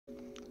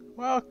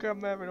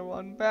Welcome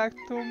everyone back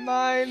to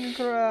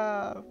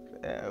Minecraft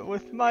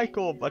with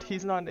Michael, but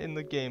he's not in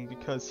the game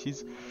because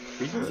he's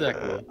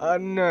Exactly. a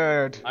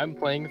nerd. I'm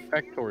playing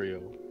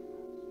Factorio.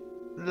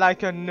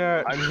 Like a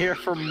nerd. I'm here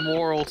for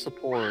moral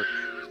support.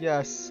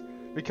 Yes,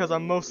 because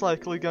I'm most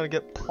likely gonna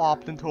get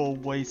plopped into a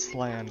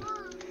wasteland.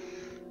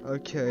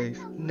 Okay,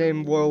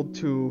 name world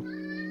 2.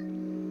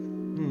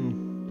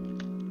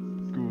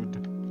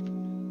 Good.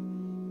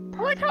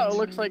 I like how it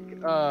looks like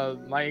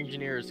my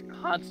engineer is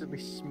constantly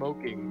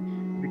smoking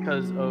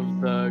because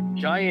of the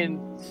giant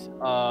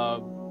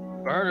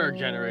burner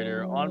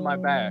generator on my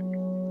back.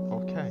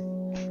 Okay.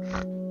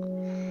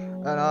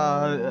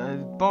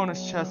 And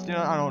bonus chest, you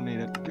know, I don't need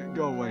it.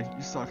 Go away,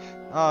 you suck.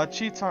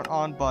 Cheats aren't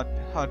on, but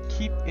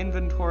keep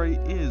inventory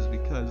is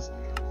because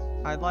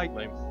I like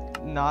Lame.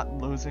 not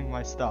losing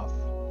my stuff.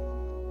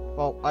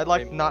 Well, I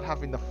like Lame. not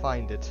having to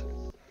find it.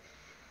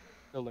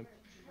 No lame.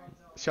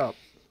 Shut up.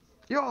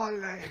 You're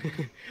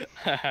lame.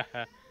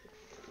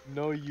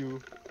 No you.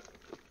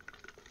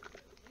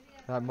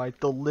 My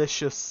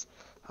delicious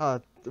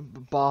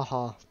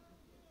Baja.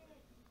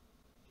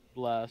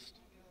 Blast.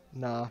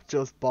 Nah,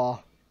 just Bah.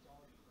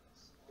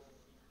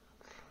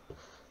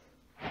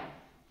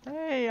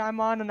 Hey, I'm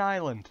on an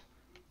island.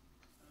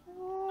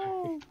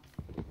 Oh.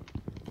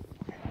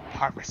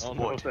 Harvest I don't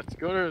know wood. if that's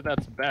good or if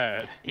that's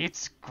bad.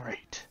 It's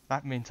great.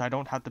 That means I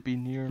don't have to be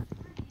near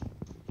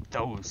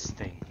those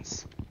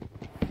things.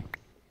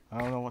 I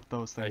don't know what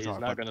those things He's are,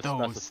 not but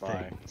gonna those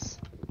specify. things.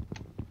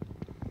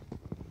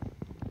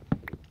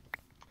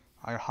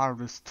 I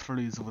harvest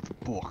trees with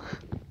book.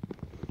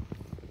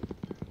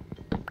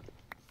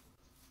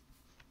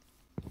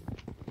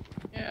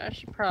 Yeah, I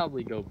should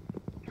probably go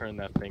turn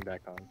that thing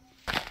back on.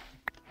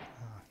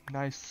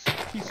 Nice,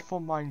 peaceful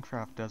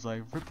Minecraft as I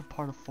rip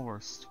apart a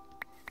forest.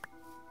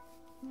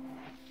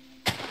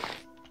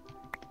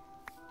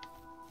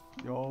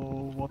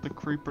 Yo, what the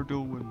creeper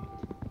doing?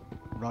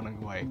 Running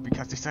away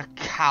because he's a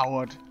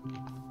coward.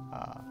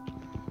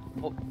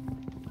 Oh.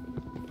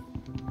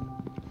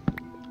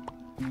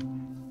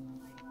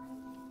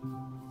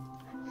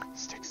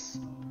 Sticks.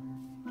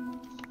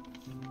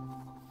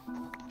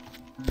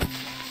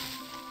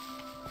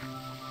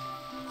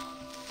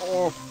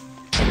 Oh,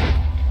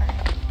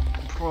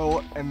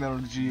 pro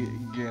energy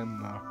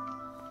gamer.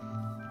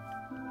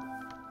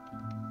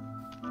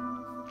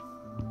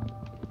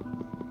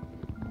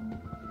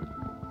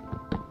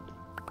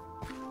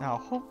 Now,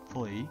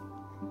 hopefully,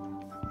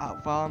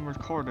 while I'm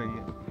recording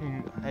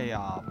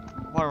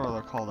whatever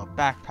they're called, a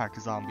backpack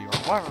zombie or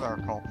whatever they're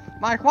called.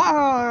 Mike, what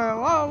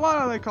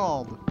are they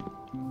called?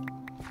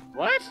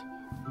 What?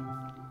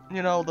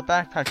 You know, the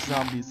backpack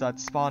zombies that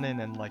spawn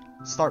in and like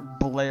start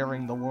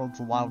blaring the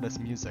world's loudest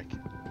music.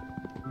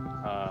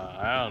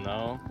 I don't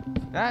know.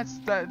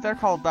 They're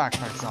called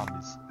backpack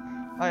zombies.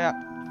 Oh yeah.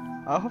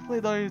 Hopefully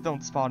those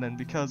don't spawn in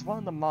because one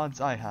of the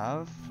mods I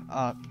have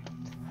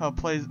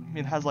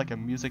has like a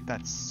music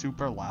that's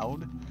super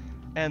loud,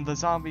 and the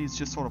zombies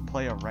just sort of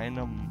play a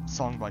random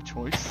song by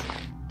choice,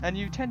 and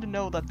you tend to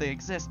know that they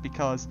exist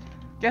because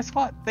guess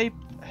what? They've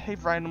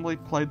randomly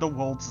played the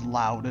world's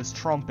loudest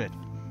trumpet.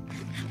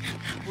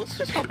 Let's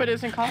just hope it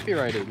isn't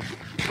copyrighted.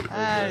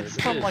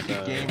 It's from like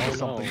a game or oh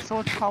something, no. so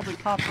it's probably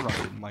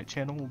copyrighted. My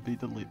channel will be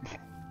deleted.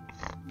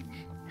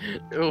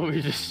 It will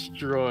be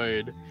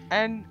destroyed.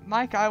 And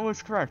Mike, I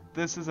was correct.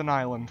 This is an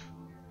island.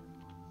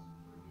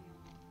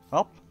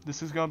 Well,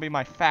 this is gonna be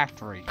my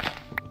factory.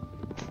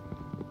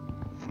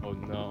 Oh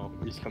no,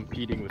 he's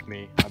competing with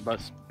me. I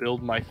must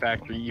build my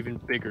factory even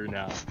bigger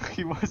now.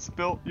 You must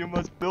build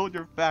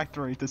your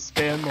factory to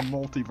span the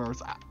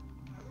multiverse.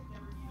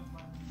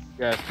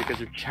 Yes, because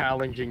you're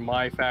challenging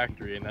my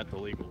factory and that's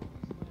illegal.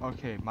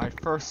 Okay, my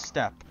first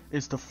step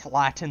is to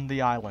flatten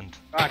the island.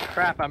 Ah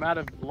crap, I'm out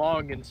of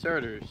long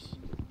inserters.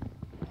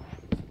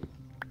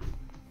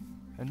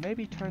 And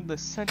maybe turn the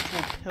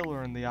central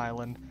pillar in the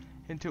island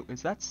into...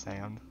 Is that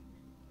sand?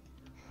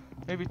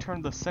 Maybe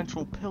turn the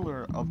central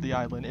pillar of the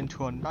island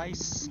into a nice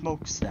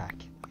smokestack.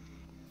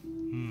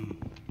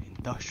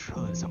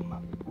 Industrialism.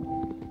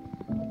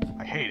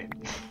 I hate it.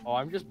 Oh,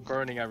 I'm just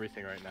burning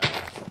everything right now.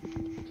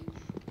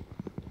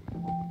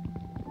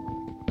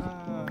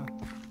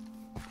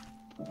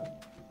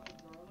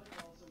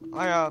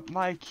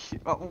 Mike,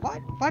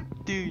 what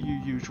do you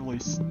usually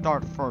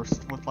start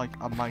first with, like,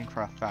 a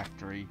Minecraft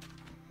factory?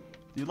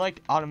 Do you,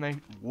 like,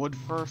 automate wood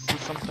first or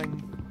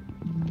something?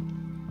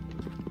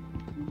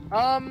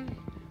 I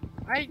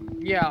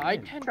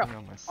tend to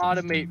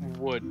automate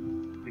wood,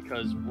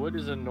 because wood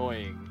is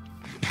annoying.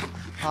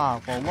 Ah,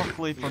 well,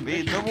 luckily for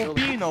me, there will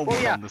be no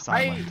wood on this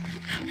island.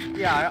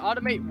 I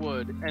automate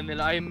wood, and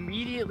then I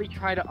immediately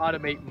try to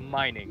automate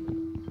mining.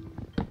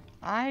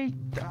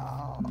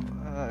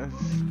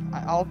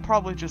 I'll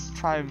probably just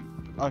try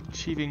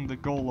achieving the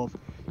goal of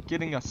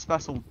getting a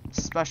special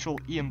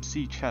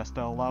EMC chest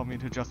that'll allow me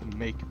to just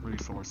make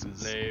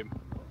resources. Lame.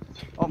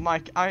 Oh,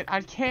 Mike, I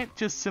can't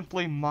just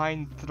simply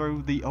mine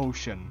through the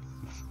ocean.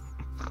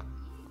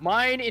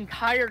 Mine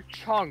entire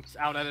chunks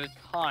out at a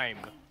time.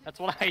 That's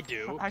what I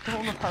do. I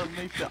don't know how to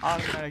make the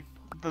automatic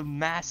the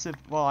massive,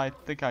 well, I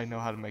think I know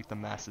how to make the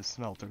massive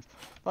smelters,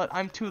 but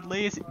I'm too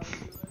lazy.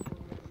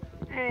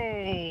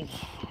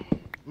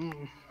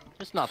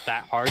 It's not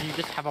that hard. You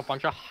just have a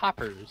bunch of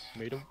hoppers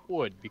made of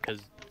wood because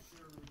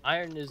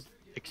iron is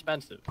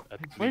expensive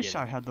at the I wish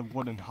beginning. I had the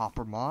wooden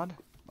hopper mod.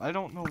 I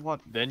don't know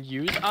what. Then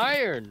use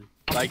iron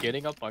by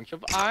getting a bunch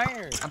of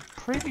iron. I'm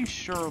pretty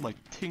sure like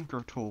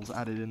Tinker Tools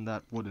added in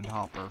that wooden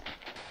hopper,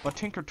 but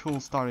Tinker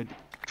Tools started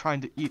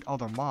trying to eat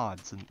other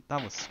mods, and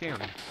that was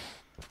scary.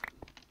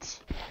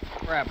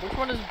 Crap, which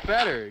one is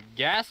better?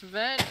 Gas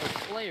vent or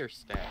Slayer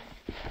stack?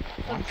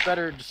 Which one's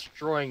better at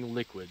destroying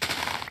liquids?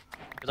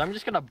 Because I'm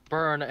just gonna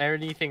burn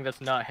anything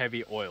that's not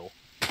heavy oil.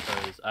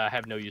 Because I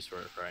have no use for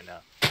it right now.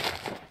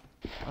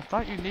 I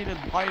thought you needed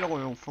light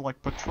oil for like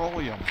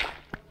petroleum.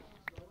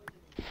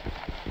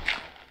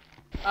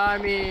 I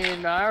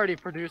mean, I already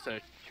produce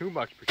too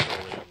much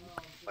petroleum.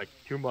 Like,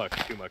 too much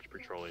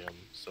petroleum.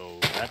 So,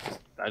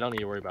 I don't need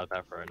to worry about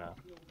that for right now.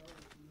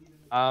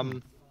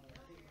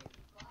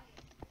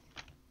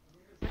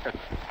 Like a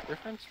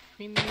difference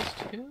between these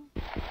two?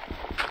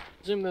 I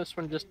presume this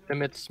one just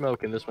emits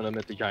smoke and this one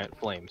emits a giant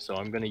flame. So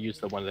I'm gonna use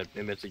the one that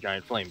emits a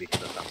giant flame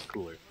because that sounds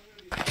cooler.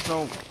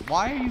 So,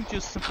 why are you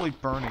just simply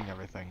burning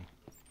everything?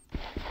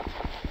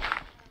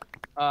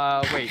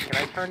 Wait, can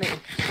I turn it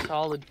into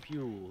solid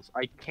fuels?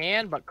 I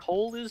can, but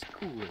coal is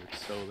cooler,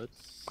 so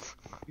let's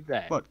do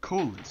that. But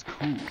cool is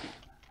cool.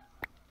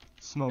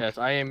 Smoke. Yes,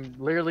 I am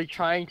literally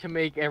trying to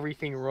make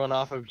everything run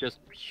off of just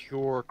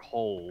pure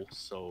coal,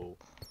 so...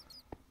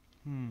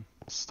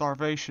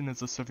 Starvation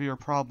is a severe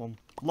problem.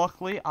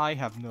 Luckily, I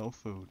have no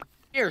food.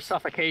 Here,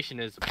 suffocation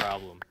is the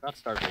problem, not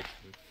starvation.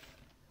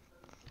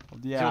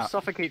 Yeah. You'll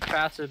suffocate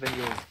faster than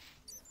you'll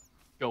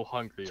go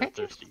hungry or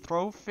thirsty.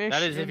 Throw fish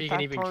That is if in you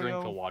can even drink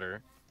Factorio? the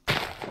water.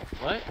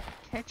 What?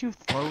 Can't you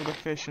throw the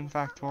fish in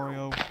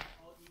Factorio?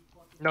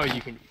 No,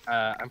 you can.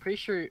 I'm pretty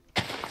sure.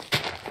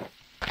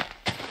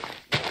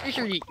 Pretty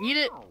sure you eat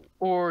it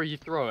or you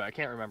throw it. I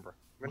can't remember.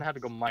 We're gonna have to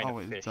go mine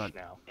a fish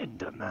now.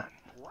 Enderman.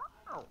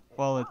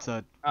 Well, it's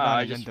a I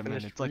not an just Enderman.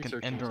 finished It's like an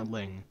researching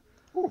something.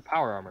 Enderling. Ooh,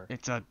 power armor.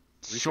 It's a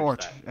Research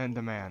short that.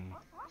 Enderman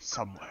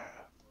somewhere.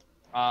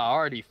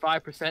 Already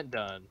 5%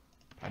 done.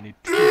 I need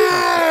 2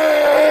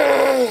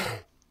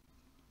 crafters.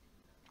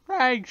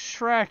 Hey,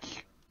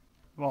 Shrek.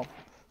 Well,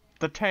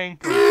 the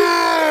tank.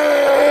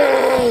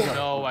 Oh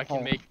no, I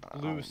can make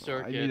blue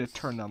circuits. I need to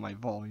turn down my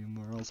volume,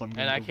 or else I'm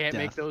gonna. And I go can't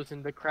make deaf. those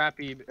into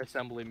crappy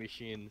assembly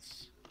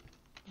machines.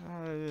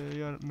 You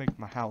gotta make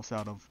my house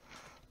out of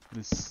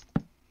this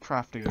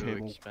crafting Too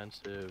table.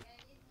 expensive.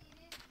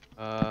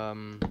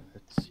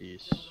 Let's see.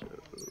 So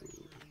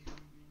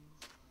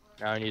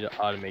now I need to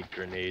automate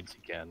grenades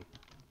again.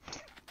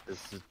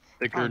 This is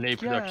the grenade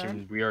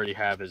production we already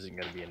have isn't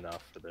gonna be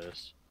enough for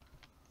this.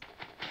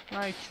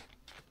 Like,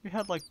 you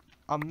had like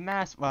a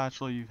mass. Well,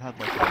 actually, you had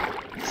like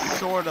a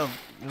sort of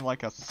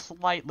like a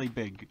slightly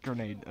big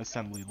grenade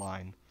assembly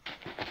line.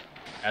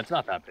 That's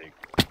not that big.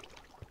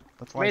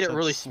 That's We why I made it said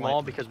really slightly.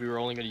 small because we were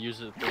only gonna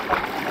use it for.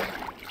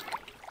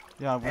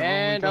 Yeah, we're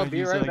And only I'll gonna be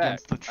use right it back.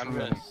 against the I'm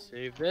trim. gonna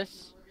save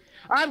this.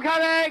 I'm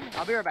coming!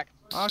 I'll be right back.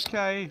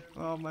 Okay,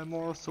 well, my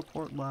moral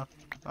support left.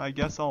 I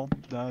guess I'll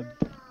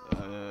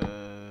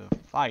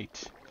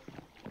fight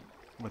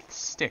with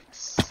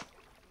sticks.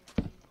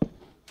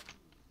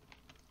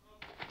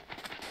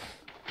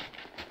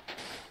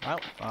 Well,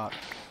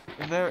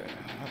 there.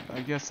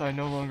 I guess I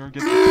no longer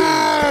get the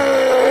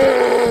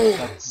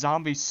that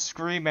zombie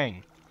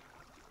screaming.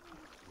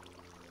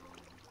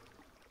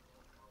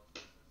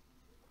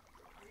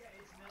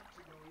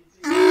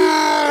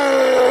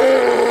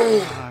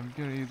 I'm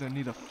gonna either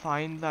need to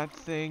find that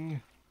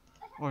thing,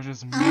 or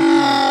just mute my...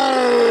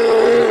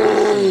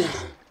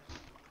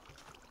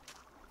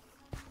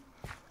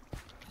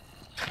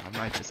 I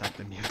might just have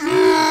to mute it.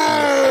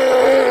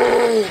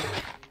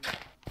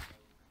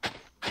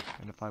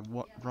 And if I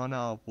run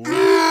out of wood,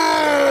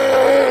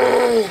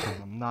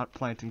 I'm not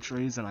planting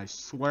trees, and I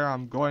swear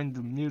I'm going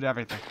to mute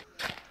everything.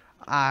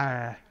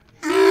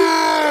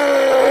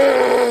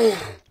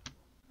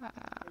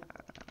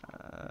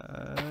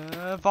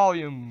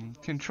 Volume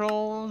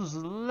controls,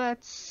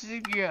 let's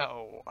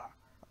go.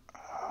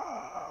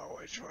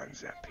 Which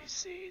one's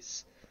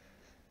NPCs?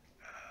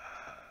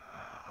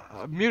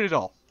 Mute it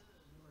all.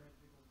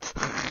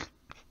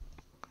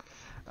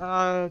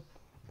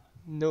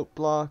 Note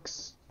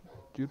blocks,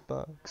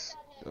 jukebox,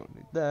 don't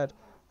need that,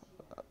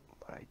 but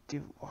I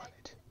do want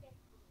it.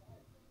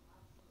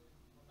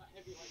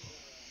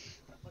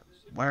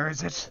 Where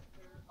is it?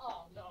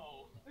 Oh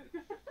no. I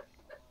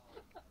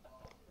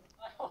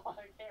don't want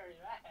to carry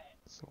that.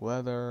 It's the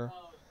weather.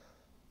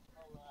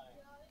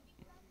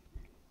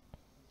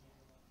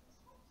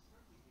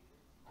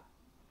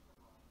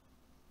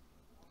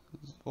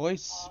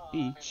 Voice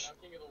speech.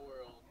 King of the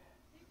world.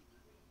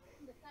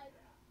 It's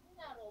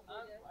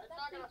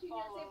not gonna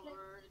fall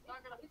over. It's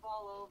not gonna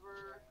fall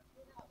over.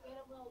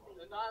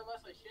 Not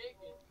unless I shake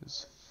it.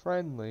 Is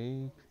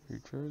friendly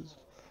creatures.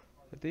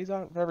 But these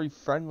aren't very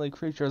friendly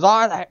creatures,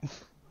 are they?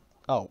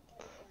 Oh.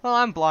 Well,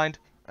 I'm blind.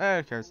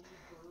 Who cares?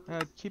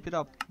 Keep it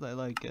up,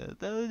 like,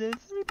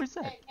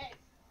 3%.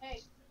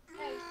 Hey,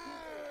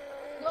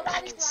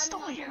 nobody's Still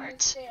climbing hear up it.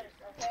 the stairs,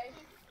 okay?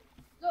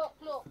 Look.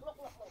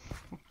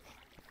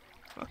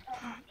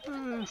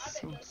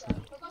 So sad.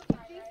 The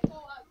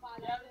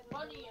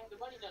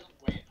bunny doesn't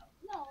weigh enough.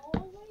 No,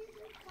 what are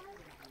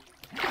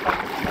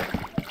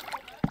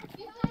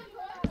you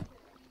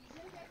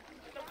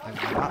I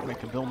will not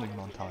make a building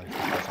montage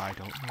because I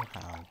don't know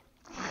how.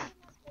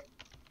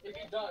 If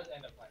he does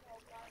end up like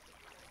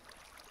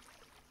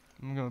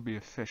I'm gonna be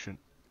efficient.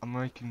 I'm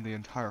making the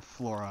entire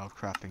floor out of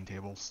crafting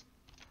tables.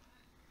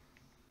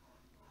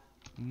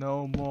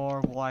 No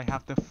more will I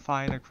have to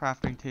find a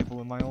crafting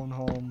table in my own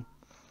home.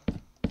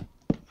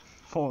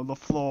 For the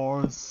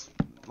floors,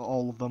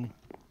 all of them.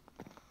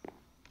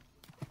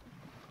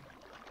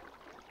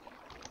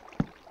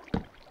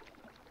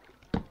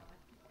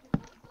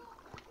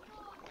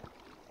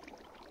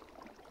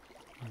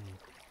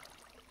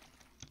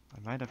 I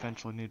might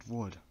eventually need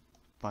wood,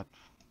 but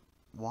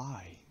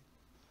why?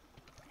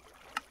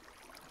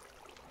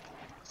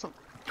 So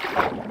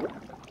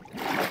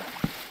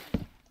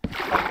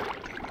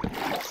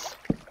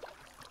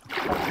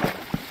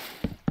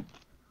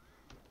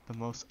the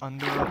most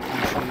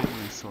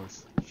underappreciated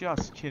resource.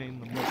 Just kidding,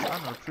 the most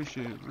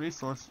underappreciated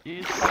resource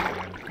is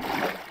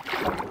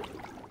sand.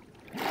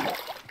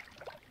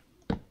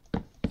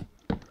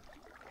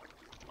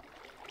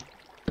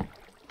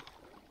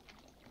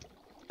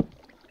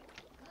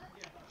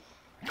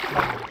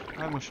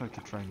 I wish I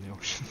could drain the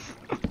ocean.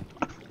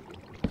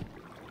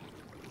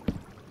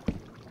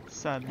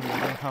 Sadly, I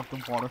don't have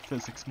the water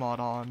physics mod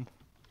on.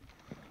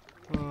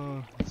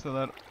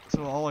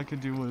 So all I can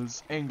do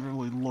is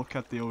angrily look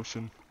at the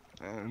ocean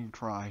and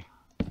cry.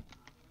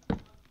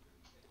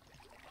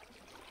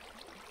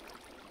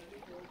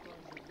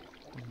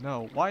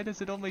 No, why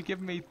does it only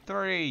give me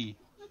 3?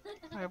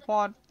 I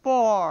want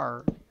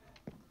 4!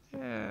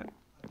 Yeah.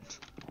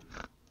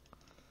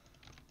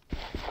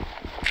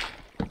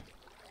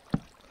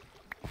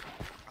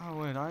 Oh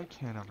wait, I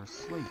can't ever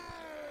sleep.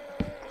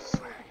 I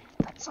swear,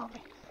 that's on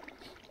me.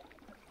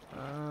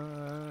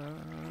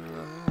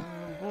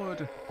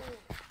 Wood.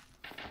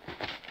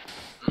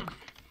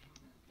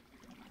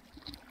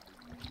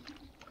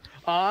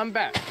 I'm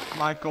back.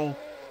 Michael,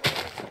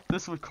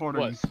 this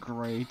recording What? is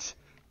great.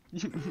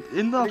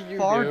 In the What do you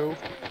far, do?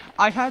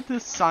 I had to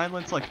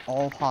silence like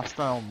all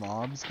hostile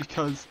mobs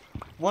because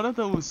one of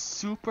those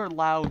super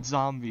loud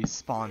zombies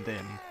spawned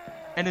in,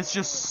 and it's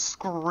just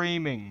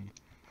screaming.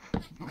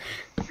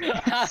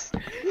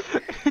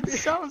 It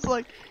sounds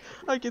like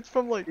it's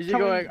from like Is he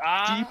coming going,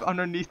 "Ah"? deep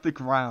underneath the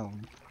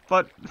ground.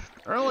 But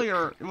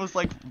earlier it was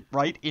like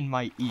right in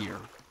my ear.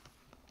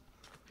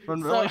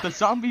 When really the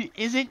zombie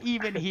isn't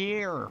even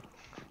here.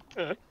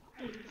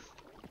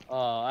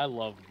 I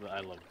love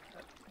that.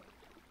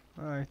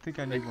 I think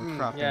I need more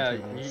crafting Yeah,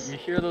 tables. you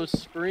hear those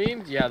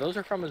screams? Yeah, those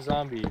are from a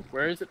zombie.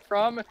 Where is it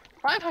from?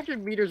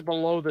 500 meters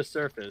below the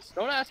surface.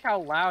 Don't ask how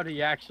loud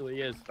he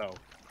actually is, though.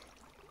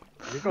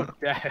 You go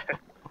dead.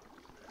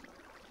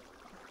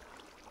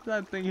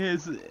 That thing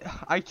is,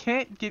 I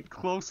can't get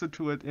closer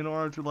to it in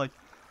order to like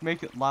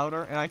make it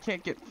louder, and I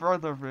can't get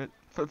further of it.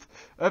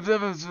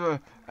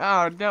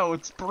 Oh no,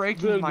 it's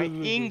breaking my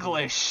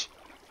English.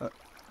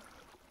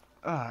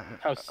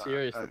 How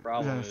serious the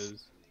problem yes.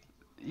 is.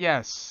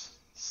 Yes,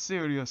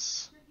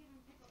 serious.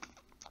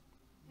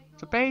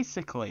 So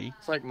basically,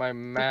 It's like my the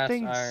mass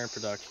thing iron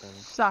production.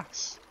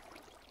 sucks.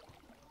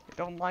 I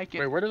don't like it.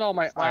 Wait, where did all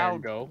my It's iron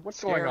loud, go? What's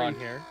scary. going on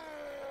here?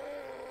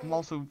 I'm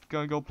also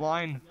gonna go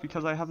blind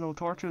because I have no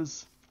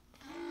torches.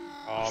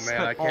 Oh man, Spent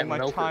I can't all my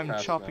melt time it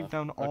fast chopping enough.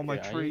 down all my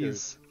Okay, I need to-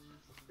 trees.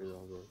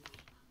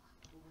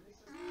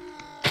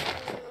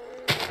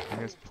 I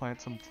guess plant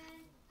some.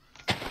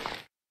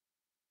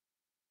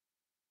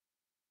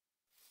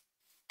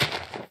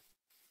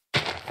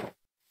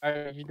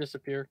 You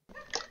disappear.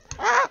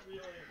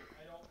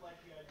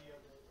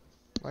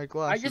 My I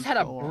glasses just had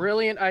a fell off.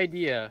 brilliant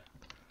idea.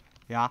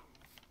 Yeah.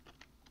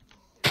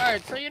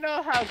 Alright, so you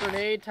know how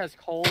grenades has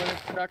coal in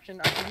its production?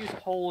 I can use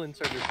coal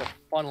inserters to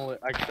funnel it,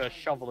 to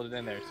shovel it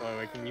in there, so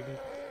I can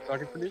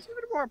produce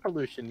even more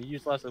pollution and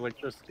use less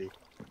electricity.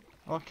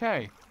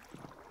 Okay.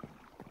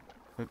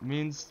 It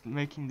means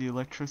making the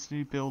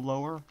electricity bill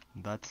lower.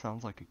 That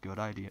sounds like a good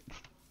idea.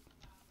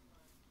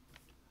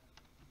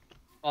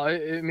 Well,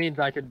 it means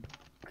I could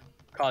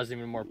cause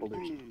even more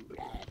pollution,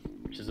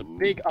 which is a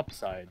big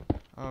upside.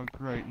 Oh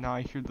great! Now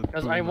I hear the.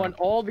 Because boomer. I want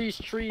all these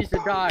trees to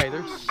die.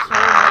 There's so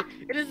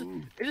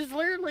many. It is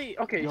literally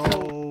okay. Yo,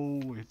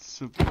 So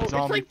it's a it's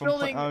zombie like from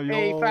building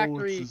yo, a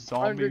factory it's a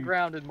zombie.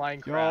 underground in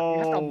Minecraft. You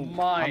have to Yo,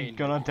 mine I'm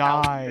gonna out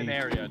die. an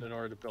area in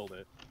order to build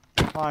it.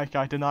 Mike,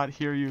 I did not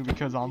hear you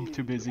because I'm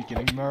too busy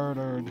getting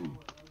murdered.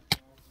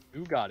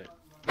 You got it.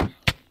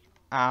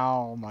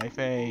 Ow, my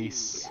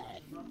face.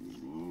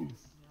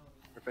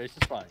 Your face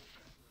is fine.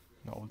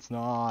 No, it's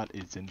not.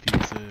 It's in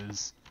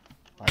pieces.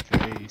 My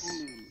face,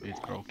 it's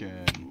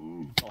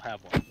broken. I'll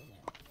have one.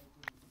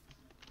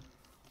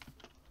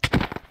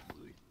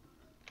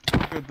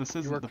 Good, this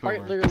isn't were the quite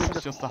boomer. literally This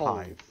is just just a a hole.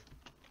 hive.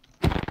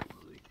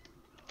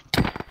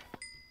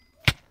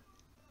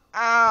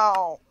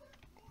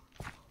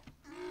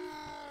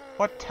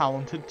 what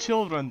talented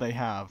children they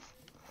have.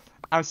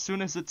 As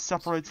soon as it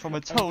separates from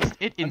its host,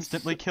 it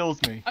instantly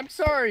kills me. I'm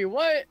sorry,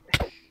 what?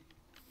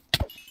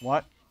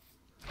 What?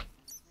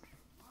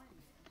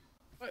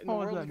 What in the What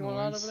was world is that going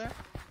on noise? over there?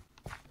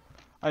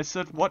 I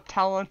said what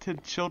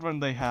talented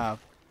children they have.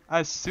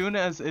 As soon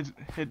as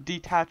it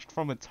detached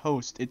from its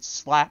host, it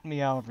slapped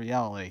me out of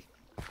reality.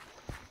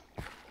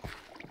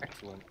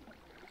 Excellent.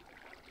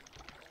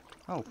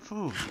 Oh,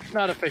 food. It's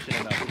not efficient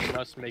enough. We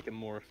must make it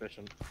more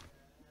efficient.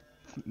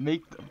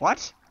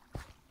 What?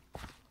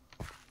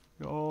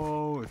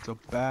 Yo, it's a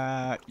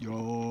bat.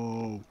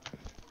 Yo.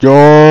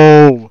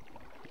 Yo!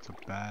 It's a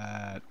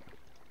bat.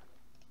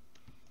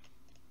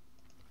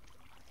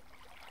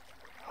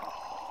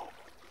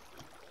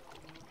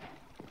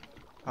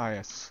 Ah,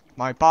 yes.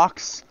 My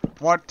box.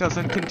 What does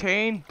it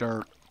contain?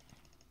 Dirt.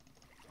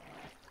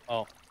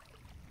 Oh.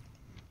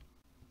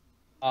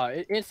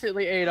 It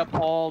instantly ate up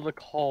all the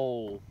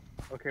coal.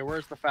 Okay,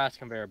 where's the fast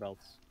conveyor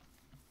belts?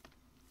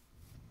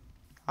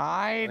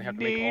 I have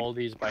to make need all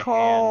these by hand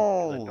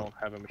coal. because I don't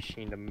have a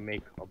machine to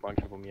make a bunch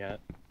of them yet.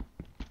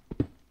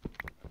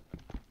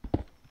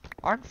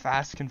 Aren't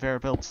fast conveyor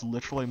belts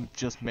literally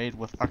just made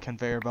with a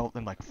conveyor belt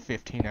and like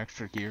 15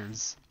 extra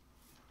gears?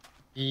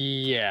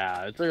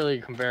 Yeah, it's literally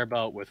a conveyor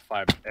belt with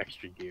 5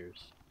 extra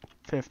gears.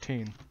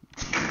 15.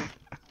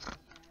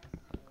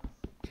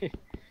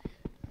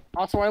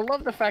 Also, I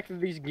love the fact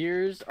that these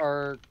gears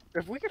are...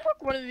 If we could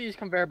hook one of these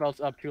conveyor belts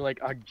up to, like,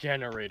 a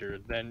generator,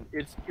 then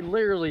it's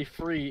literally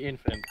free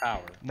infinite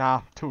power.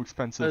 Nah, too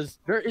expensive. Because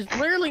there is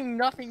literally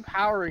nothing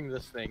powering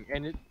this thing,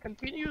 and it's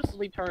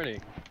continuously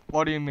turning.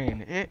 What do you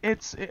mean?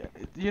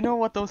 You know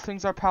what those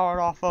things are powered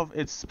off of?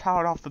 It's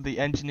powered off of the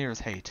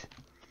engineers hate.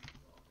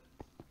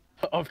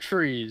 Of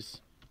trees,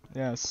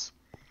 Yes.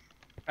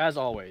 as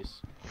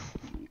always.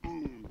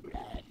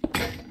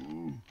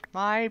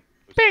 My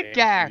Those damn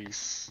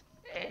pickaxe!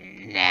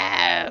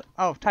 No!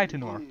 Oh,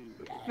 Titan ore.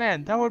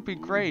 Man, that would be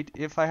great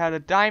if I had a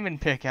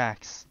diamond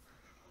pickaxe.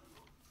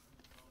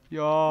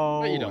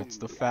 Yo, But you don't. it's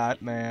the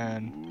fat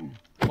man.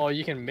 Well,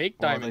 you can make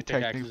Or are diamond they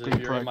pickaxes if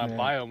technically you're in my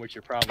pregnant? biome, which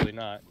you're probably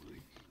not.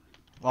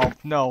 Well,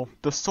 no,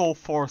 the soul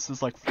force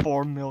is like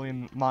 4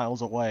 million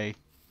miles away,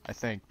 I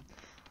think.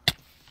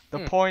 The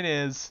point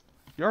is,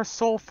 your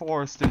soul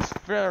forest is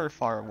very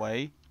far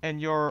away,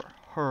 and her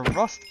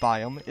rust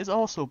biome is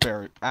also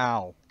very.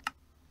 Ow.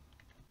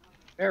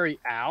 Very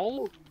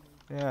owl?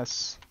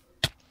 Yes.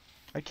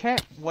 I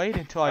can't wait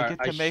until I Alright,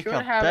 get to make a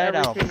should have bed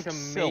out everything of to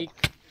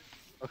silk.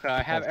 Okay,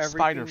 I have Of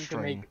spider everything to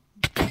string.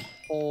 make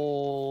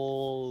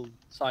whole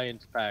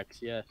science packs,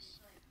 yes.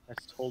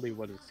 That's totally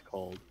what it's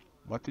called.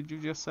 What did you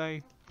just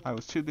say? I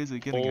was too busy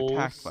getting Whole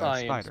attacked by a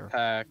science spider.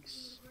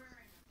 packs.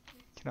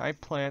 Can I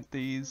plant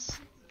these?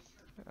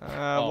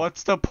 Oh.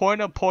 What's the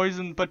point of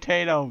poisoned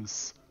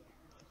potatoes?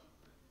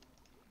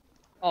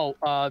 Oh,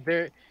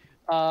 they're,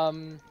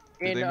 Do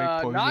in, they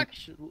make poison?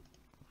 Nox...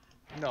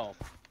 No.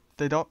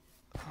 They don't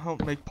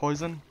make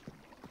poison?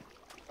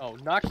 Oh,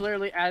 Nox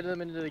literally added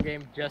them into the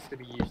game just to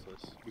be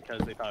useless, because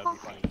they thought it would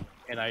be funny.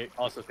 And I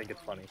also think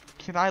it's funny.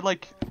 Can I,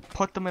 like,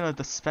 put them in a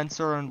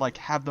dispenser and, like,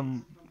 have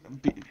them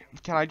be...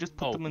 Can I just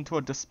put them into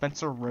a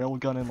dispenser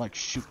railgun and, like,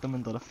 shoot them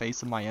into the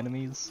face of my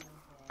enemies?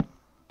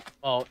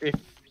 Well, if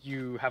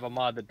you have a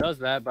mod that does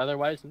that, but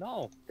otherwise,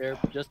 no. They're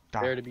just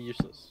there to be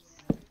useless.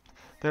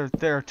 They're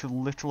there to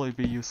literally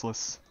be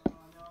useless.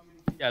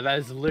 Yeah, that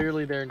is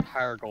literally their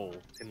entire goal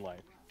in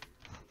life.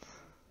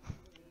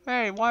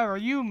 Hey, why are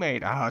you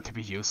made? To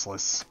be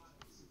useless.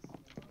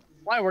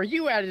 Why were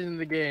you added in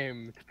the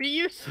game? To be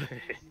useless.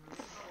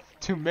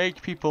 To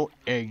make people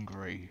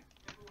angry.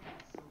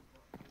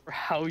 For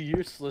how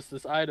useless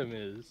this item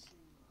is.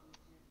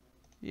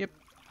 Yep.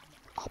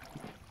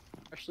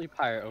 Especially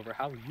Pirate over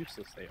how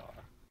useless they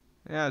are.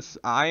 Yes,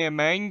 I am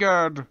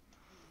angered.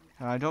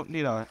 And I don't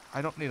need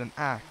an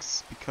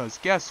axe because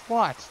guess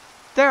what?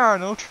 There are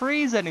no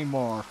trees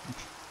anymore.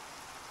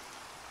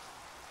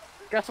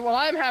 Guess what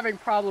I'm having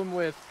problem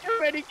with? Too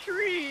many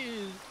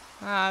trees!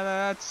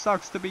 That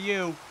sucks to be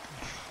you.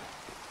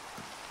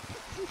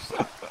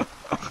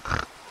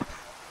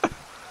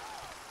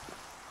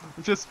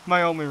 Just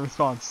my only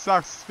response.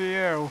 Sucks for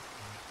you.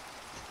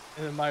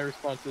 And then my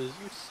response is,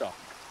 you suck.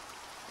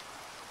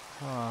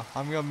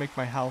 I'm gonna make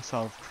my house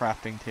out of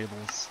crafting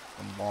tables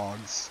and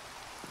logs.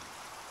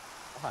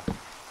 Why?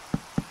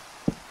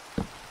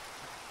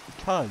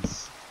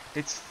 Because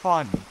it's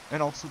fun,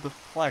 and also the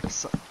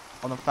flex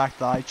on the fact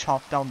that I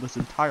chopped down this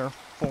entire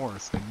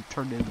forest and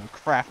turned it into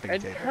crafting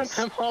And turn tables.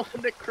 them all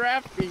into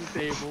crafting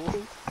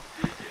tables.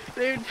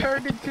 They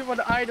turned into an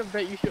item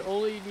that you should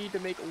only need to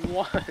make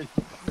one.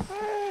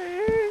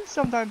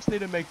 Sometimes need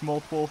to make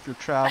multiple if you're I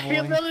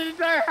traveling. built an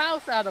entire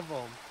house out of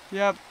them.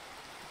 Yep.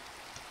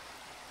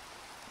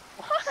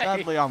 Why?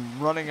 Sadly, I'm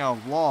running out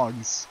of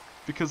logs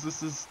because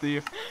this is the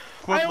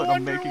equivalent of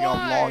wonder making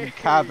why. a log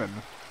cabin.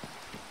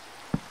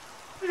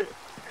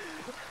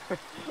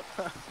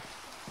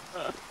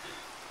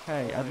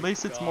 Hey, Oh at my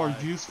least it's more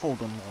God. useful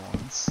than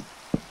logs.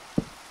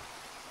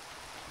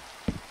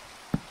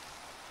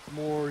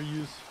 More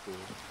useful.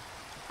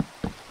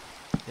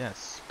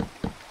 Yes.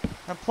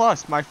 And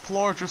plus, my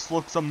floor just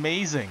looks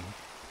amazing.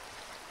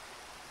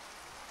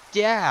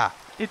 Yeah,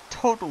 it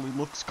totally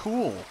looks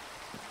cool.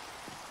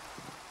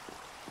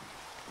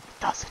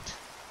 Does it?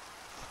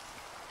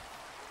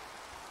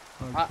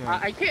 Okay.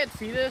 I can't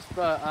see this,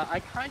 but I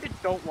kind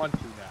of don't want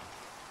to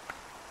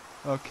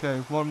now. Okay,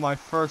 one of my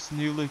first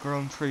newly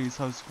grown trees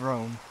has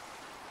grown.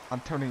 I'm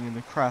turning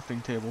into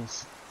crafting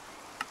tables.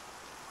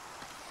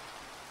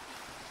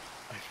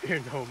 I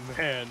fear no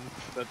man,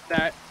 but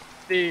that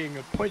thing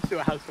points to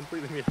a house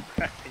completely made of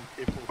crafting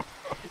tables.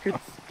 It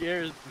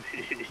scares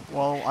me.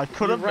 Well, I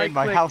could You have made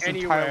my right-click house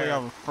anywhere. entirely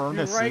out of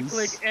furnaces. You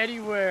right-click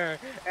anywhere,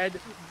 and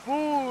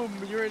boom,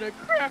 you're in a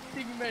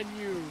crafting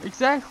menu.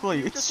 Exactly,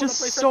 You it's wanna just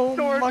place a so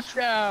torch much.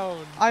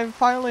 down. I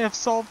finally have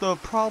solved the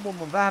problem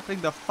of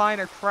having to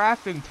find a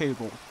crafting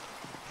table.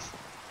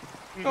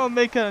 I'll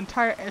make an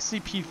entire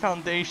SCP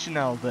foundation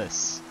out of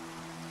this.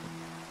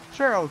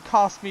 Sure, it'll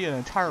cost me an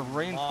entire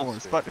rainforest,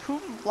 Monster. but who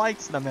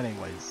likes them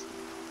anyways?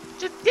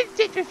 Just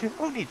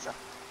who needs them?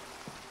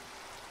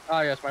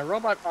 Ah yes, my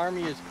robot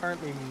army is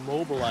currently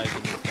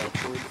mobilizing itself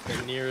towards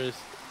the nearest,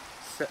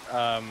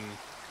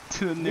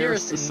 To the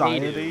nearest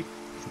society?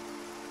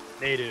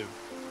 native.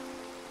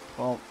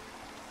 Well,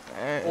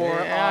 Or,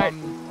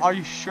 are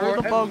you sure or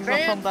the bugs are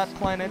from advanced that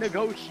planet?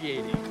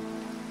 Negotiating.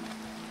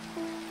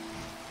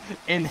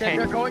 Said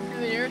they're Enhanced going to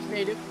the nearest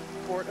native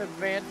for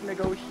advanced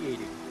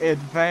negotiating.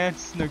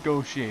 advanced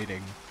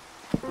negotiating.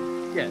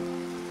 Yes,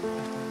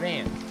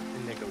 advanced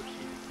in negotiating.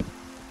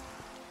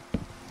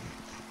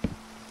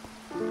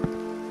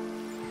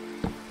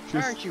 Why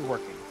Just aren't you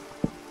working?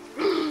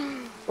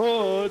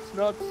 Oh, it's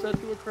not set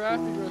to a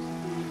crafting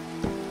recipe.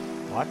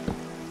 what?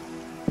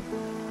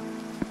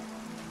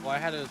 Well, I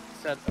had a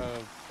set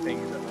of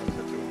things that weren't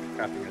set to a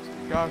crafting recipe.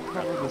 Gotta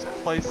cover this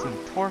place in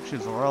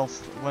torches, or else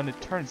when it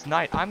turns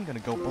night, I'm gonna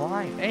go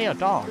blind. Hey, a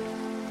dog.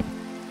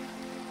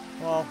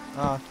 Well,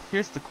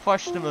 here's the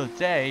question of the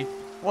day.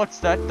 What's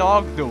that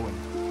dog doing?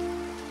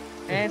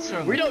 Answer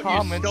in We the don't use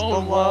comments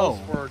stone below. walls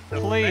for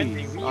Please,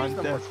 defending. We I'm use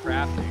them for desperate.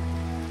 crafting.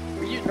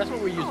 That's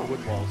what we use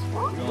wood walls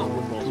for. We use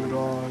wood walls Two for.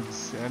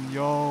 dogs, and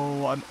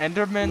yo, an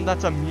Enderman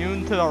that's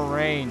immune to the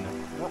rain.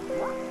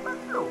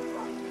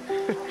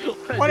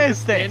 What Is it is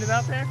just standing this?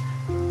 out there?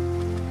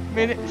 I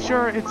mean,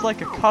 sure, it's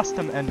like a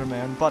custom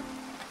Enderman, but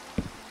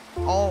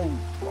oh,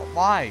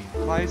 why?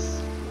 Why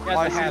is He has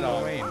why a is he hat in the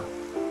on. rain?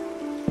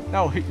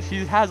 No,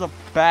 he has a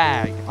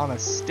bag on a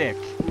stick.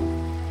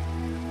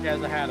 He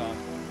has a hat on.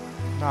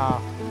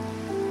 Nah,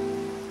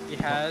 He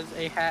has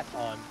a hat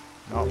on.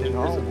 no, An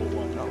no, invisible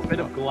one. no, A bit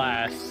no, of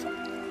glass.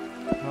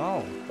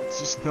 no. It's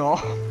just no.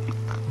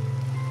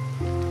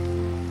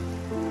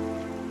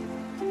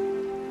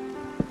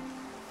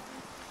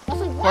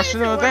 Also, why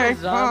Question is it of the when day. a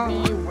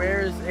zombie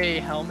wears a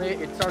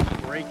helmet, it starts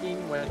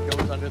breaking when it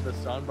goes under the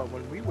sun, but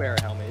when we wear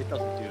a helmet, it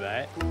doesn't do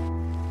that.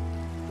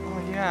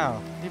 Oh yeah,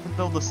 even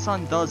though the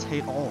sun does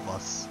hate all of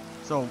us.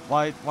 So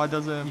why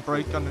doesn't it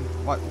break under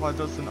why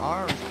doesn't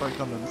ours break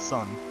under the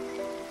sun?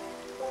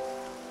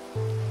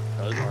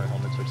 Because our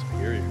helmets are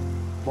superior.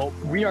 Well,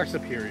 we are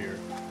superior.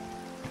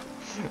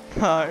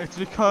 It's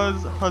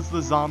because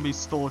the zombies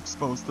still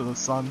exposed to the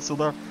sun, so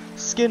their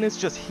skin is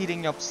just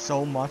heating up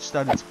so much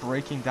that it's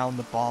breaking down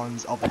the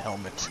bonds of the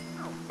helmet.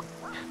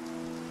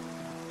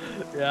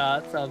 Yeah,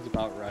 that sounds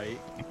about right.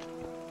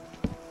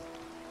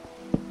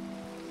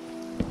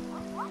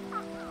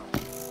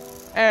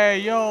 Hey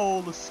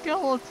yo, the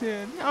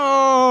skeleton!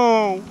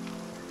 No!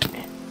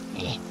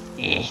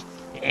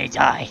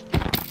 Die!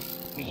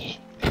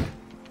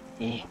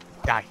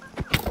 Die!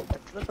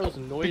 What are those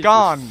noises? Be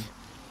gone!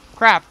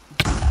 Crap!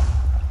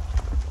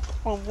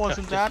 Well,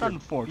 wasn't that Just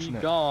unfortunate?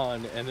 Be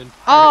gone, and then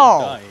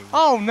Oh! dying.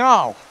 Oh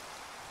no!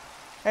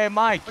 Hey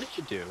Mike, What did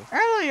you do?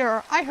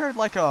 earlier I heard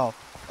like a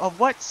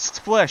wet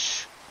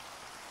splish.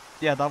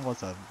 Yeah, that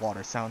was a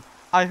water sound.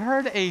 I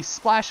heard a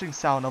splashing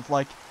sound of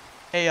like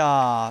a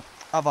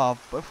of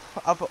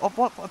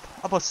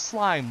a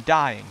slime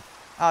dying.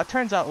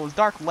 Turns out it was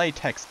dark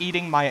latex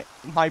eating my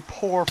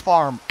poor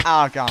farm.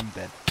 I'm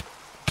dead.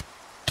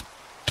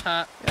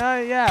 Huh?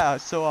 Yeah.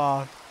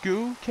 So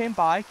goo came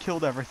by,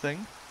 killed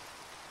everything,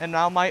 and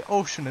now my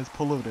ocean is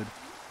polluted.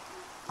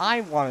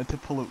 I wanted to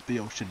pollute the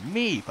ocean,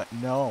 me, but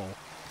no.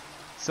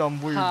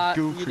 Some weird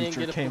goo You didn't creature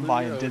get to came pollute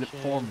by your and did it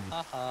for ocean. me.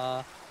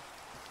 Haha.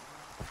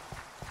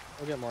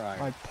 We'll get more iron.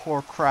 My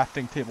poor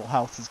crafting table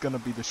house is gonna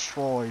be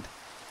destroyed,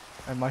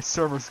 and my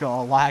server's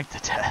gonna lag to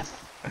death.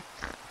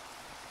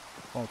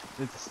 Well,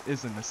 it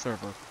isn't a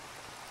server,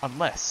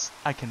 unless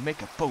I can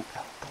make a boat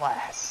out of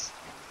glass,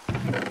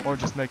 or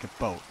just make a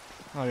boat.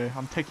 Okay,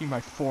 I'm taking my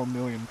 4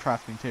 million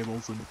crafting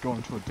tables and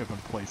going to a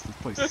different place. This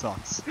place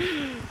sucks.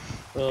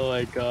 Oh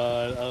my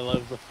god, I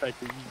love the fact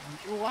that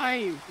you,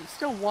 why?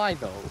 Still, why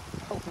though?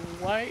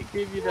 Why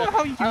give you You know that?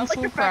 how I like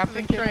useful the fact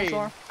that crafting the tables train.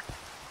 are?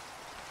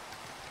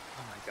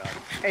 Oh my god.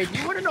 Hey, do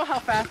you want to know how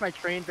fast my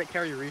trains that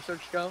carry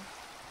research go?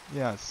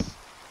 Yes.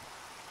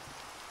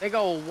 They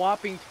go a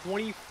whopping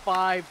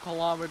 25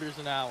 kilometers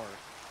an hour.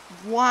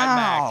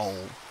 Wow.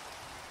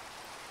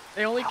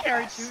 They only How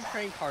carry fast 2 is that?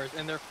 train cars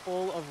and they're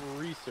full of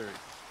research.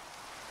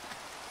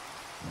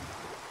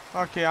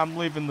 Okay, I'm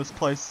leaving this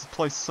place. This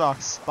place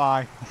sucks.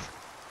 Bye.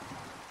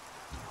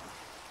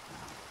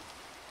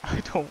 I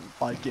don't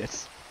like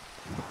it.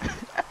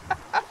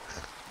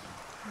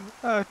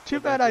 Too Well,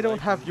 bad don't I you don't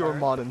like have it, your Tyra?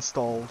 mod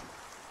installed.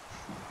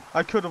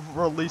 I could have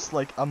released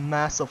like a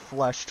mass of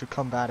flesh to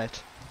combat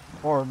it.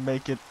 Or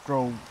make it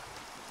grow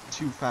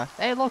too fast.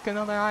 Hey look,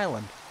 another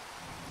island.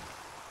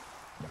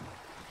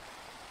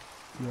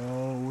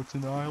 Yo, it's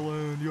an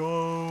island,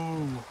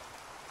 yo!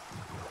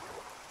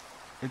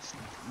 It's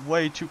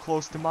way too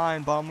close to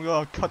mine, but I'm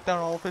gonna cut down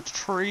all of its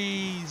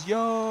trees,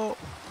 yo!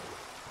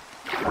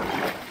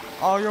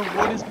 All your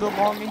wood is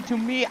belonging to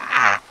me,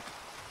 ah!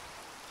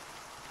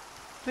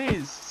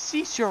 Please,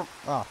 cease your...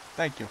 Oh,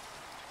 thank you.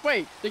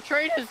 Wait, the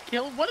train has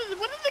killed. What did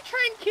the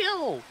train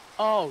kill?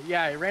 Oh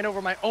yeah, it ran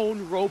over my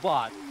own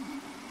robot.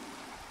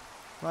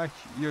 Like,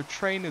 your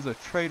train is a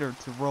traitor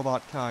to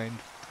robot kind.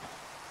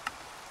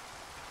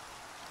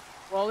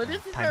 Well, it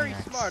isn't Tiny very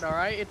axe. smart,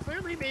 alright? It's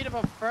literally made of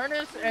a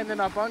furnace and then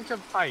a bunch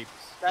of pipes.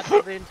 That's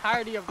the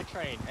entirety of the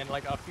train, and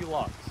like a few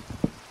logs.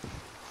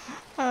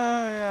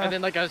 Yeah. And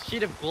then like a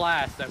sheet of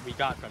glass that we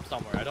got from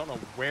somewhere. I don't know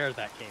where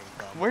that came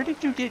from. Where but,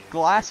 did you I get mean-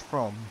 glass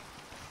from?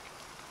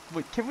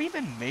 Wait, can we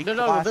even make No,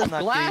 glass there's in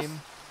that glass.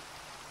 game?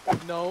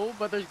 No,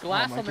 but there's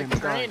glass my on the game's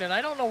train, dying. and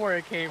I don't know where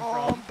it came Oh,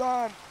 from. I'm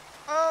done.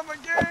 Oh, my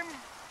game!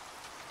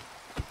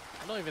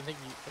 I don't even think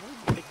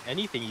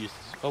anything uses.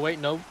 Oh wait,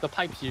 no, the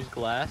pipes use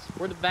glass.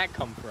 Where did that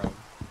come from?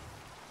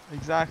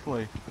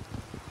 Exactly.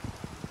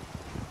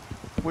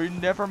 We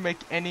never make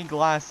any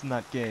glass in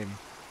that game.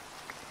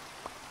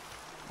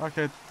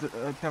 Okay,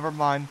 never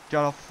mind.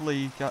 Gotta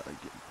flee.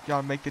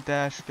 Gotta make a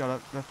dash. Gotta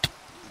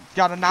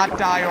not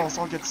die, or else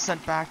I'll get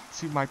sent back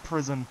to my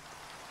prison.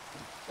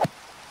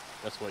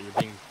 That's what you're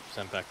being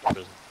sent back to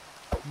prison.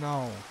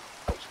 No.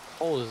 Which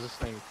hole is this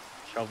thing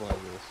shoveling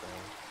into this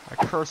thing? I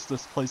cursed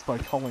this place by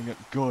calling it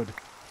good.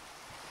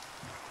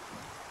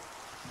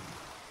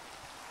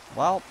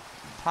 Well,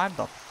 time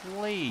to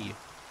flee.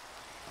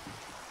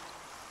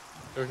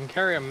 So it can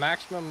carry a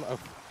maximum of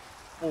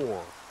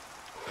 4.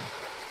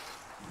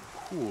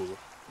 Cool.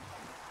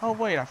 Oh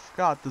wait, I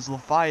forgot. There's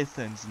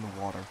leviathans in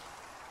the water.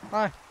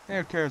 Ah,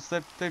 who cares?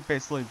 They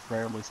basically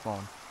rarely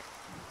spawn.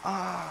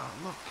 Ah,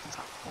 look, it's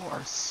a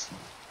horse.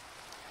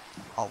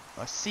 Oh,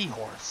 a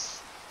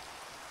seahorse.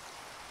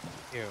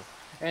 Ew.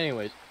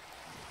 Anyways,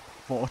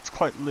 Well, it's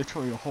quite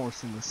literally a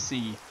horse in the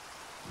sea.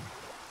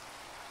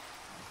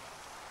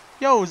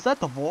 Yo, is that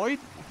the void?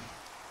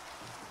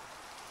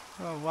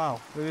 Oh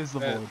wow, it is the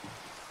void.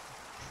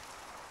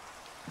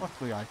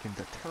 Luckily I can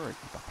deter it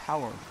with the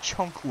power of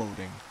chunk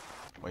loading.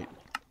 Wait.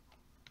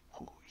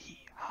 Oh,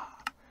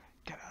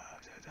 yeah.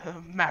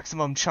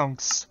 Maximum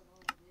chunks.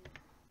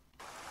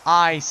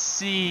 I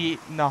see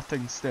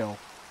nothing still.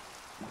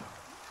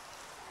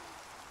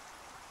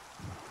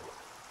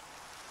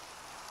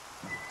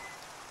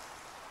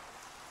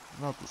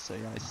 I'm about to say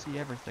I see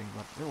everything,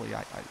 but really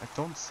I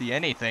don't see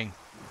anything.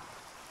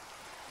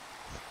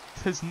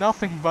 There's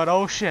nothing but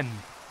ocean.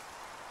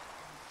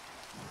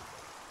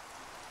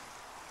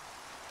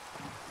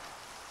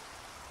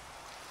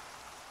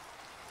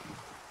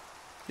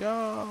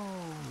 Yo,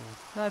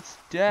 that's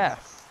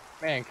death.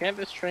 man, can't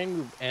this train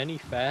move any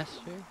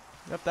faster?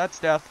 Yep, that's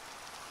death.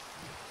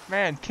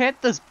 Man, can't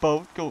this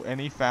boat go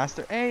any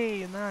faster?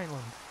 Hey, an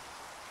island.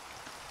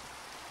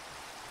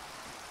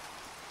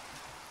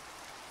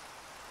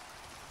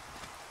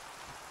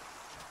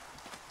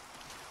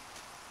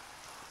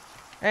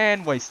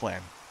 And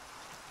wasteland.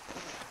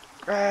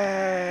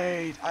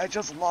 Great! I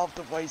just love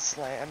the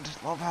wasteland.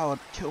 Love how it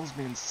kills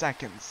me in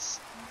seconds.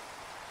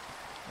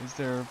 Is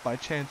there, by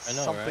chance, I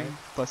know, something right?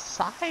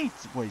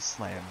 besides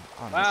wasteland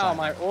on this Wow,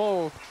 my island?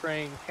 oil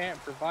train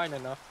can't provide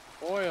enough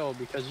oil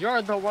because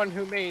you're the one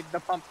who made the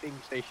pumping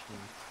station.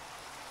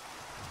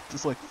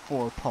 Just like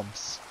 4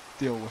 pumps.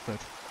 Deal with it.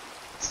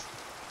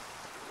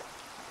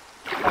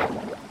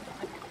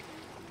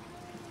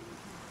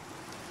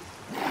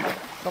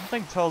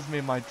 Something tells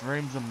me my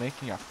dreams of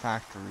making a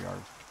factory are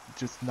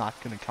just not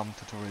gonna come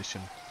to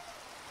fruition.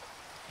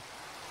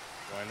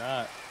 Why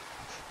not?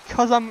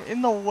 Because I'm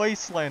in the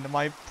wasteland and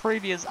my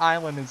previous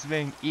island is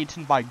being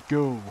eaten by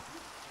goo.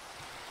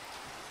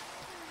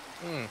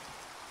 Hmm.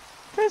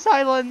 This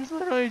island is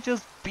literally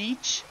just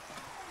beach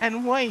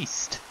and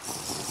waste. That's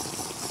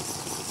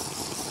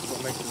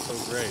what makes it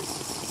so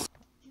great.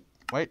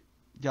 Wait,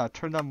 yeah,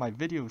 turn on my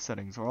video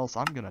settings or else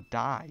I'm gonna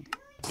die.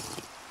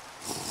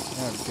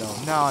 There we go.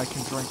 Now I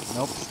can drink.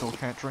 Nope, still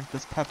can't drink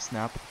this Pep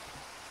Snap.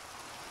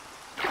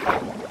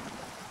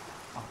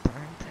 Oh,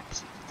 burn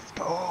Pepsi. Let's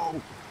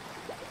go!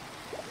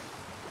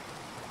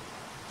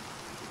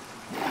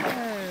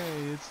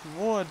 Hey, it's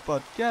wood,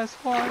 but guess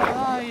what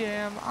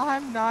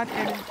I'm not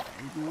in a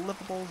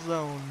livable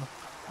zone.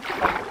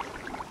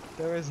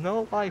 There is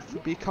no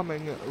life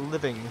becoming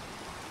living.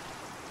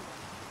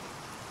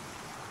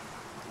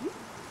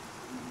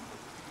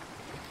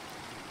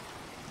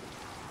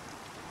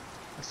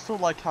 I still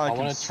like how I I can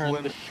want to turn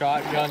swim. the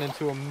shotgun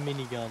into a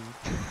minigun.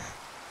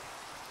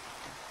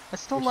 I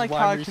still Which like is why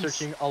how I'm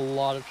researching a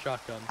lot of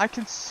shotguns. I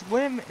can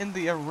swim in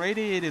the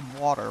irradiated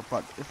water,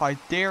 but if I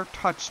dare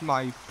touch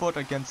my foot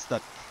against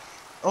that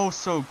oh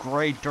so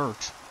gray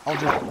dirt, I'll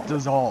just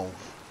dissolve.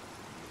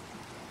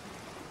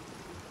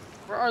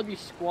 Where are these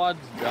squads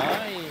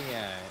dying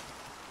at?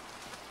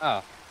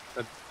 Ah,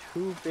 the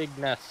two big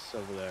nests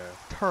over there.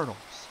 Turtles.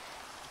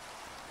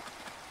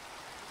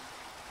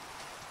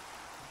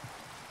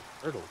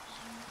 Turtles.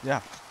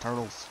 Yeah,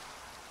 turtles.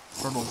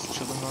 Turtles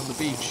chilling on the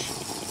beach.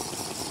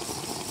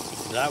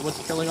 Is that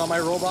what's killing all my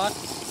robots?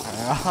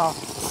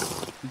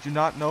 Did you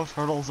not know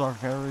turtles are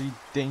very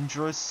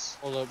dangerous?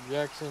 Hold up,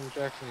 Jackson is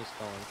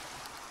calling.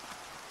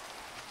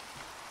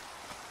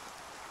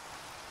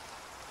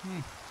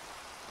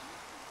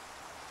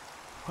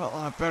 Well,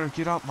 I better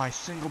get up my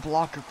single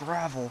block of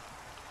gravel.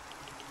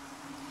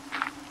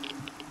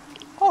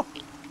 Oh!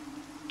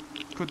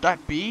 Could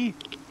that be?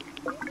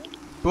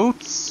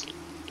 Boots?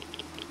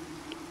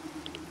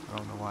 I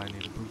don't know why I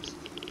needed boots.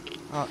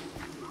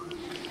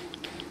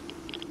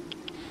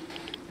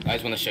 I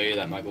just want to show you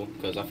that, Michael,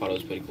 because I thought it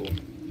was pretty cool.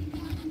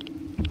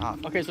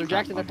 Okay, so crap,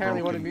 Jackson I'm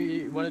apparently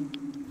broken.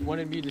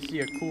 wanted me to see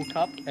a cool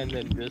cup and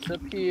then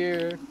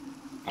disappear.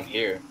 I'm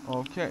here.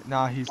 Okay,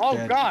 nah, he's Oh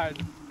dead.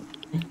 God!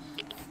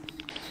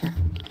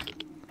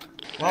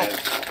 Well,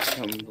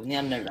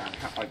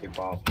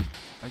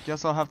 I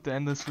guess I'll have to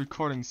end this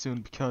recording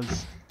soon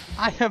because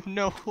I have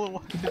no clue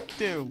what to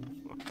do.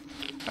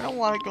 I don't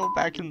want to go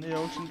back in the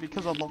ocean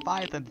because a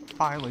Leviathan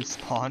finally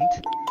spawned.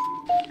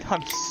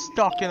 I'm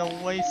stuck in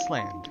a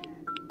wasteland.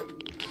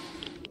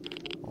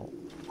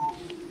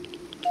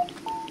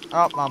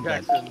 Oh, I'm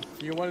dead. Jackson,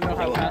 do you want to know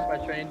how fast my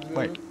trains move?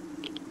 Wait.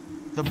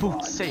 The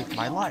boots saved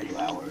my life.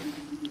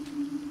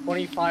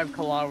 25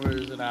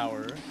 kilometers an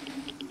hour.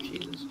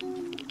 Jesus.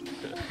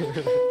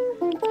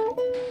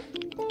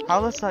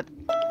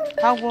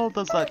 How well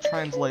does that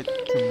translate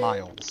to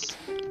miles?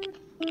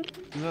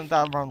 Isn't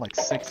that around like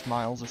 6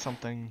 miles or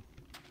something?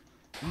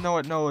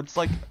 No, it's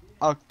like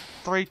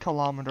 3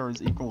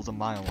 kilometers equals a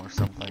mile or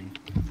something.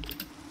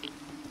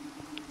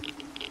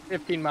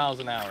 15 miles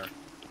an hour.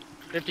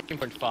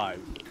 15.5.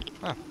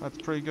 Huh, that's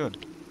pretty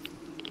good.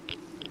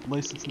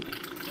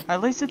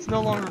 At least it's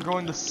no longer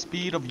going the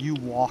speed of you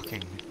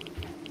walking.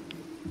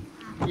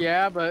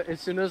 Yeah, but as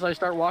soon as I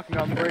start walking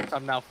on bricks,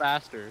 I'm now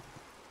faster.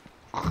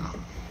 I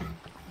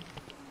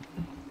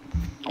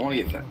want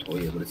to get that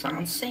Toya, but it's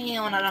on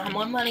sale and I don't have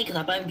more money because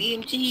I buy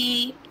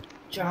BMG.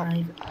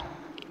 Drive.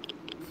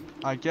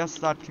 I guess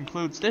that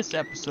concludes this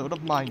episode of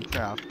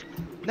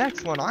Minecraft.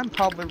 Next one, I'm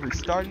probably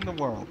restarting the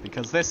world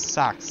because this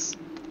sucks.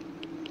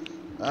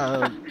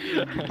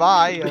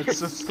 Bye and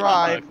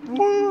subscribe.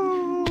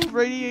 Woo!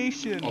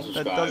 Radiation!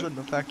 That doesn't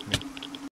affect me.